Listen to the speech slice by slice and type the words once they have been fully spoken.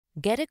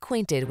Get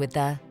acquainted with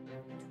the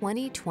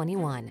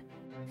 2021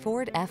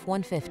 Ford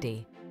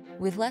F-150.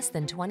 With less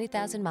than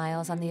 20,000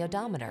 miles on the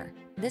odometer,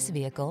 this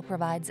vehicle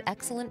provides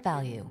excellent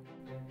value.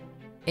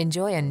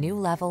 Enjoy a new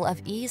level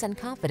of ease and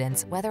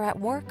confidence whether at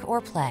work or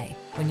play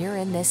when you're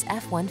in this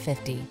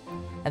F-150.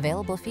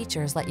 Available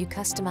features let you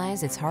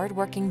customize its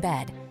hard-working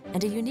bed,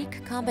 and a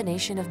unique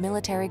combination of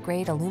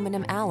military-grade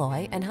aluminum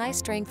alloy and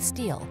high-strength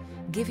steel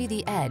give you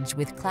the edge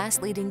with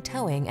class-leading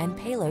towing and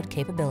payload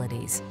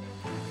capabilities.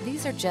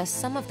 These are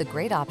just some of the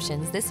great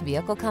options this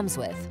vehicle comes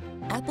with: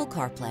 Apple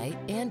CarPlay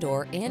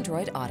and/or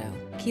Android Auto,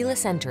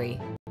 keyless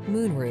entry,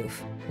 moonroof,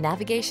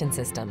 navigation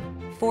system,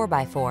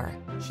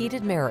 4x4,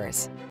 heated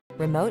mirrors,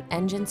 remote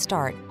engine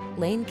start,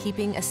 lane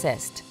keeping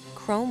assist,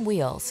 chrome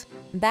wheels,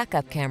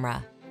 backup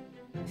camera.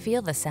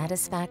 Feel the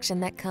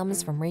satisfaction that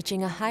comes from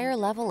reaching a higher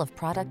level of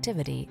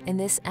productivity in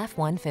this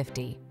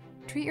F-150.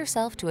 Treat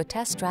yourself to a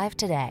test drive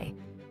today.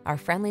 Our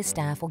friendly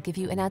staff will give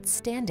you an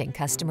outstanding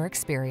customer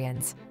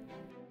experience.